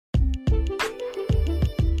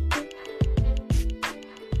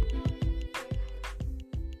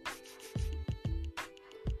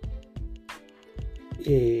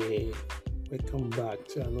Okay, welcome back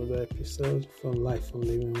to another episode from Life on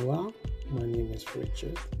Living Well. My name is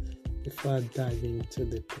Richard. Before I dive into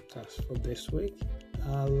the podcast for this week,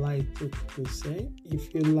 I'd like to quickly say,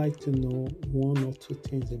 if you'd like to know one or two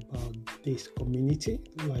things about this community,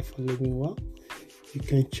 Life on Living Well, you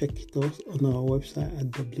can check it out on our website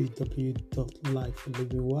at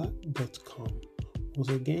www.lifeonlivingwell.com. Once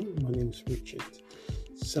again, my name is Richard.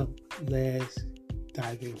 So let's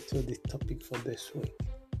dive into the topic for this week.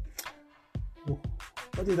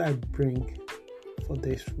 What did I bring for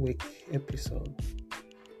this week episode?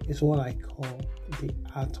 It's what I call the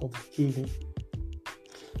art of giving.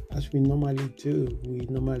 As we normally do, we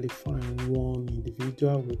normally find one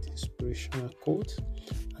individual with inspirational quotes,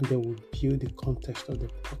 and then we build the context of the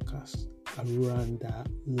podcast around that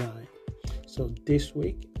line. So this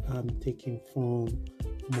week, I'm taking from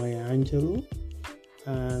Maya Angelou,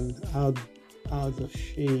 and how does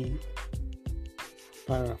she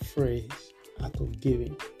paraphrase art of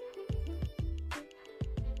giving?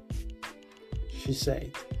 She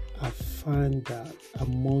said, I find that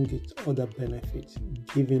among its other benefits,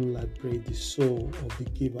 giving liberates the soul of the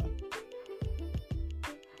giver.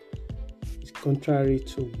 It's contrary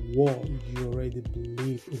to what you already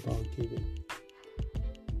believe about giving.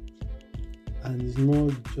 And it's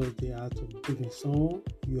not just the art of giving someone,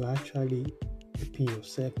 you're actually helping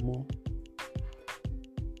yourself more.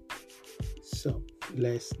 So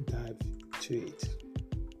let's dive to it.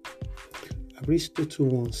 Aristotle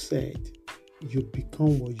once said, you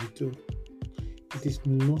become what you do. It is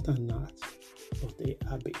not an art, but a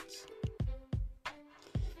habit.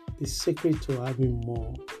 The secret to having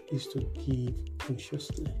more is to give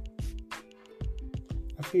consciously.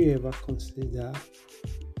 Have you ever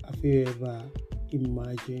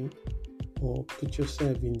imagined or put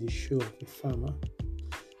yourself in the shoe of a farmer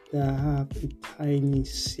that have a tiny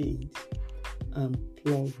seed and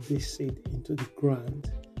plug this seed into the ground,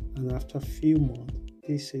 and after a few months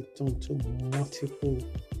this seed turns to multiple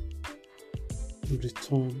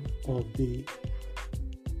return of the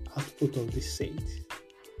output of the seed?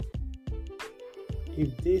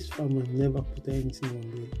 If this farmer never put anything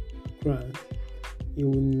on the ground, he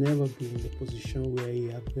will never be in the position where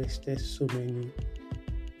he harvested so many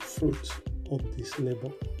fruits of this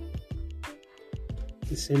labor.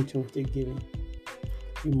 The same thing with the giving.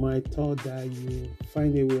 You might thought that you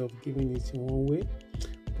find a way of giving it in one way,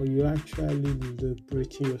 but you're actually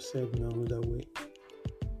liberating yourself in another way.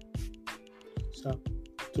 So,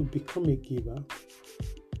 to become a giver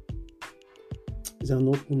is an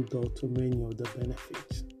open door to many of the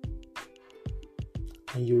benefits.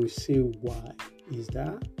 And you will see why is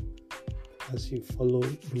that as you follow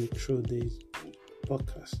me through these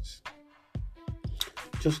podcasts.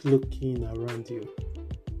 Just looking around you,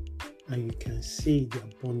 and you can see the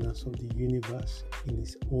abundance of the universe in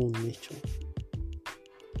its own nature.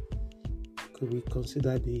 Could we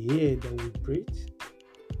consider the air that we breathe,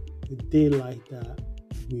 the daylight that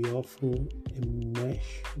we often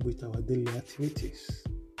enmesh with our daily activities?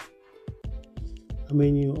 How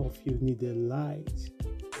many of you need a light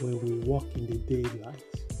when we walk in the daylight?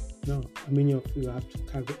 No. How many of you have to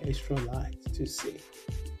carry extra light to see?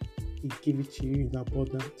 He give it to you in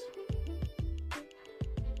abundance.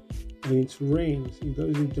 When it rains, it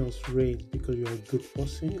doesn't just rain because you're a good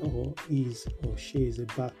person or he or she is a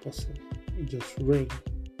bad person. It just rains.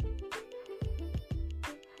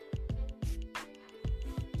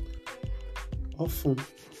 Often,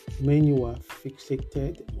 many are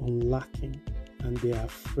fixated on lacking and they are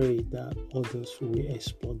afraid that others will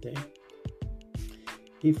exploit them.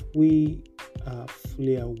 If we are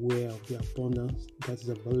fully aware of the abundance that is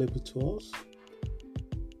available to us,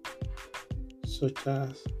 such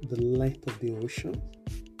as the length of the ocean,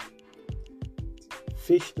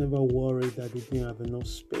 fish never worry that they didn't have enough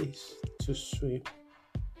space to swim.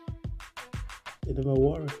 They never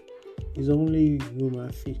worry. It's only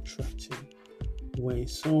human filtration. When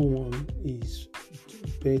someone is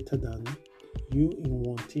better than you in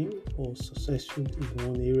one thing or successful in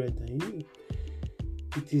one area than you,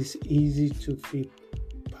 it is easy to feel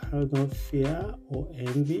paranoia, fear, or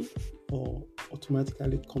envy, or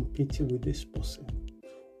automatically competing with this person.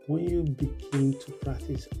 When you begin to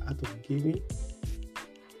practice art of giving,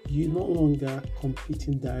 you're no longer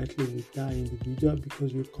competing directly with that individual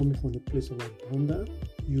because you're coming from the place of abundance.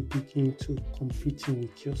 You begin to competing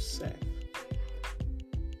with yourself,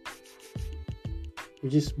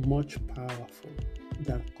 which is much powerful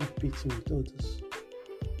than competing with others.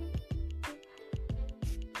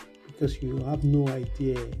 Because you have no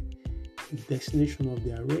idea the destination of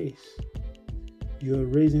their race. You are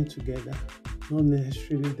racing together, not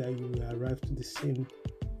necessarily that you will arrive to the same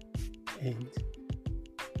end.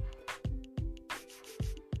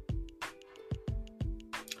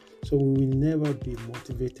 So we will never be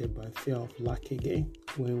motivated by fear of lack again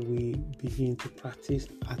when we begin to practice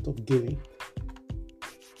art of giving.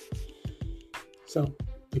 So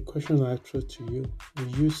the question I throw to you, will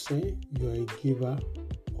you say you are a giver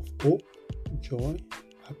of hope, joy,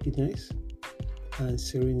 happiness, and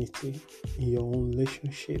serenity in your own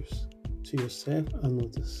relationships to yourself and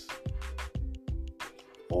others?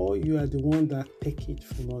 Or you are the one that take it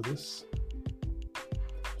from others?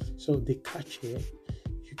 So the catch here,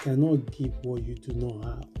 you cannot give what you do not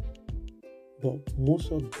have. But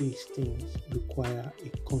most of these things require a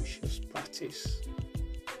conscious practice.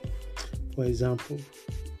 For example,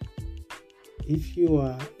 if you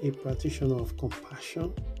are a practitioner of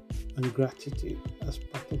compassion and gratitude as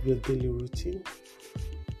part of your daily routine,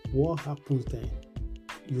 what happens then?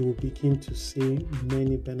 You will begin to see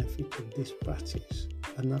many benefits of this practice,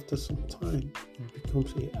 and after some time, it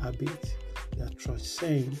becomes a habit that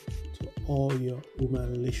transcends to all your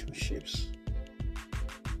human relationships.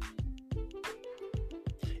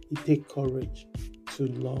 It takes courage to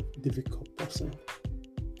love a difficult person,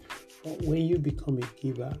 but when you become a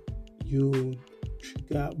giver, you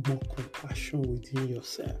trigger more compassion within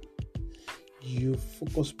yourself. You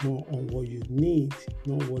focus more on what you need,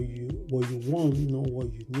 not what you want, not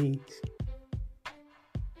what you need.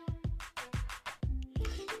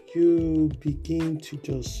 You begin to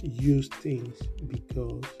just use things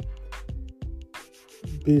because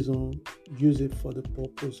based on use it for the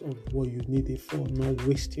purpose of what you need it for, not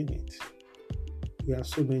wasting it. We have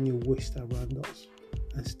so many waste around us,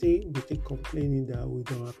 and still we keep complaining that we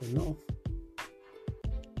don't have enough.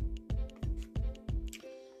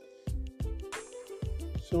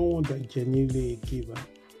 Someone that genuinely a giver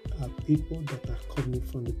are people that are coming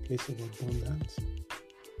from the place of abundance,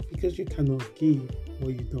 because you cannot give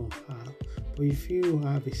what you don't have. But if you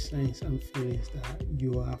have a sense and feelings that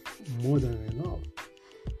you have more than enough,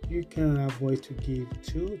 you can avoid to give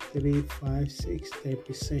 2, 3, 5, 6,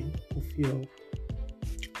 10% of your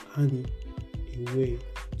money away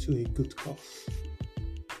to a good cause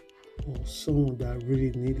or someone that really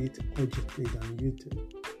needs it urgently than you do.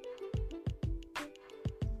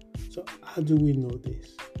 So how do we know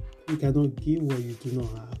this? You cannot give what you do not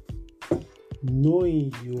have.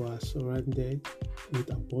 Knowing you are surrounded with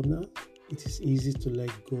abundance, it is easy to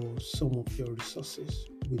let go of some of your resources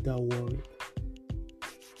without worry.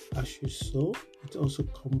 As you sow, it also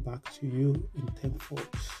comes back to you in tenfold.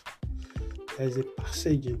 There's a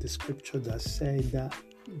passage in the scripture that said that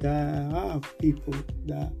there are people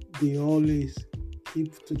that they always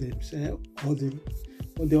keep to themselves, or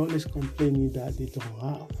they always complaining that they don't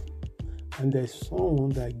have. And there's someone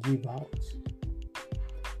that give out,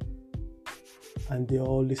 and they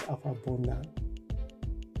always have abundance.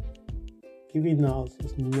 Giving out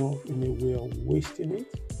is not in a way of wasting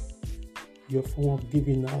it. Your form of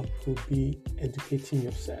giving out could be educating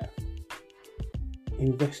yourself,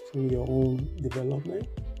 invest in your own development,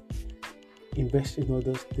 invest in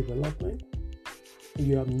others' development.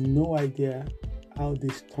 You have no idea how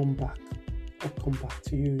this come back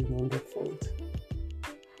to you in hundredfold.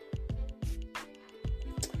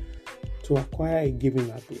 To acquire a giving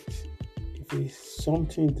habit, if it's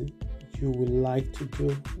something that you would like to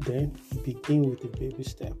do, then begin with a baby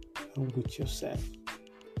step and with yourself.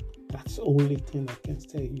 That's the only thing I can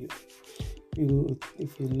tell you.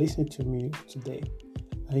 If you listen to me today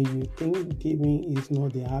and you think giving is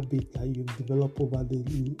not the habit that you've developed over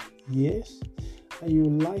the years, and you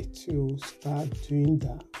would like to start doing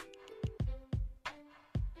that,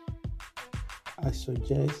 I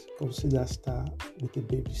suggest consider start with a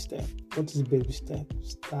baby step. What is baby step?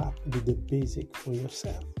 Start with the basic for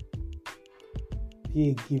yourself.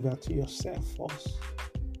 Be a giver to yourself first.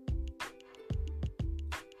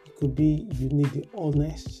 It could be you need the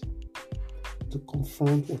honest to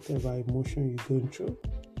confront whatever emotion you're going through.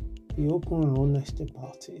 Be open and honest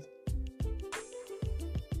about it.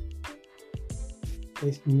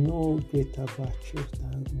 There's no greater virtue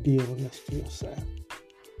than be honest to yourself.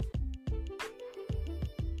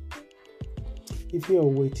 If you are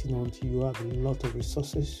waiting until you have a lot of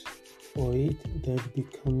resources for it, then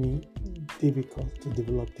becoming difficult to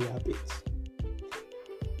develop the habits.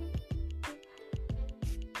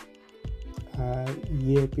 I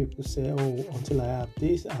hear people say, oh, until I have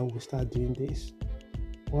this, I will start doing this.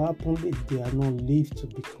 What happens if they are not lived to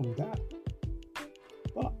become that?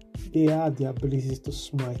 But they have the ability to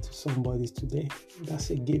smile to somebody today. That's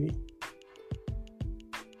a giving.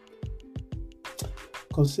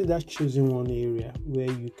 Consider choosing one area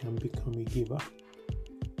where you can become a giver.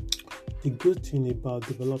 The good thing about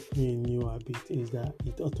developing a new habit is that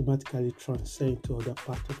it automatically transcends to other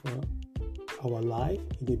parts of our life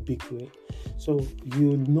in a big way. So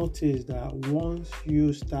you notice that once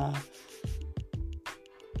you start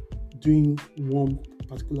doing one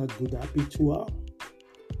particular good habitual,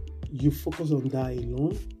 you focus on that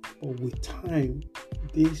alone, but with time,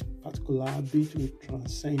 this particular habit will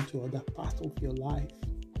transcend to other parts of your life.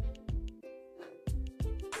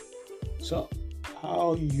 So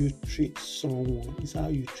how you treat someone is how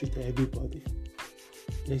you treat everybody.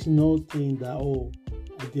 There's no thing that,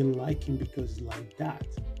 I didn't like him because it's like that.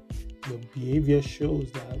 Your behavior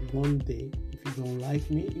shows that one day, if you don't like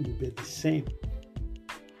me, it will be the same.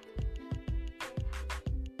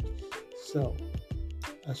 So,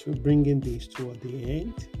 as we're bringing this toward the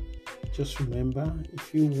end, just remember,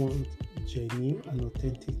 if you want genuine and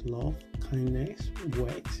authentic love, kindness,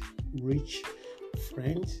 worth, rich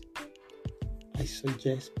friends, I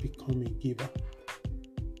suggest become a giver.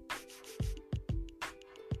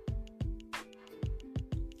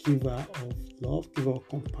 Giver of love, giver of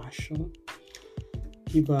compassion,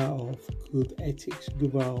 giver of good ethics,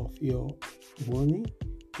 giver of your money,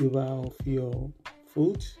 giver of your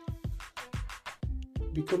food.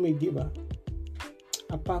 Become a giver.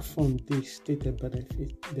 Apart from this stated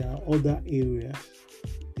benefit, there are other areas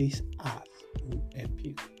this art will help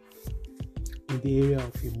you. In the area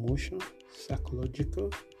of emotion,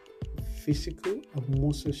 psychological, physical, and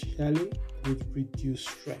most socially, would reduce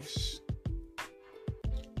stress.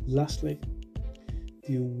 Lastly,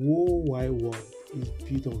 the whole wide world is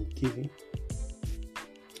built on giving.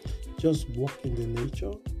 Just walk in the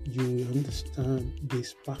nature, you will understand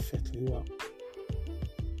this perfectly well.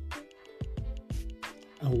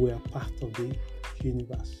 And we are part of the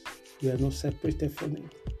universe. We are not separated from it.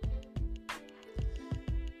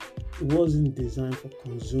 It wasn't designed for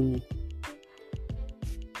consuming.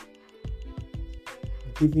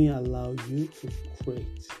 Giving allows you to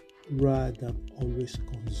create rather than always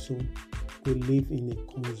consume. We live in a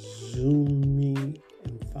consuming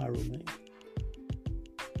environment.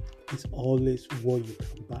 It's always what you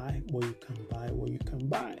can buy, what you can buy, what you can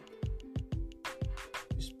buy.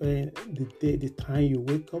 You spend the time you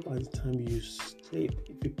wake up and the time you sleep.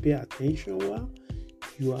 If you pay attention well,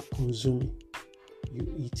 you are consuming,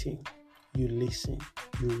 you eating, you listen,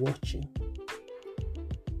 you watching.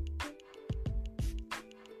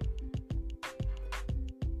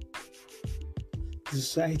 The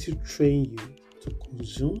society train you to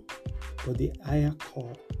consume, but the higher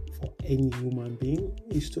call for any human being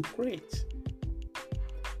is to create.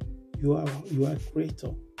 You are a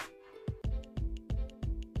creator.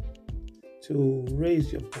 To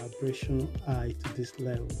raise your vibration high to this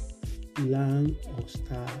level, learn or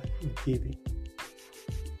start giving.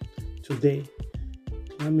 Today,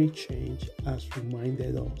 climate change has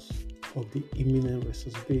reminded us of the imminent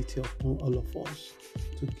responsibility upon all of us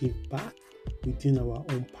to give back within our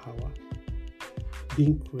own power.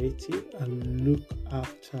 Being creative and look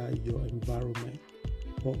after your environment.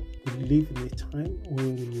 But we live in a time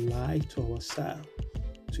when we lie to ourselves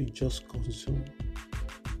to just consume.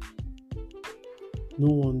 No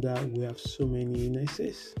wonder we have so many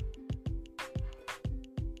illnesses.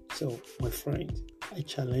 So, my friend, I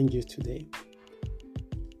challenge you today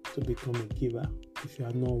to become a giver if you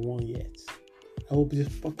are not one yet. I hope this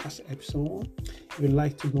podcast episode, if you'd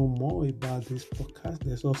like to know more about this podcast,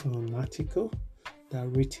 there's also an article that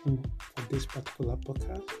written for this particular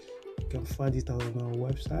podcast. You can find it on our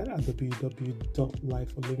website at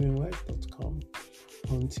www.lifeforlivingwell.com.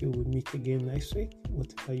 Until we meet again next week,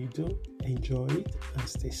 whatever you do, enjoy it and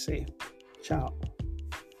stay safe. Ciao.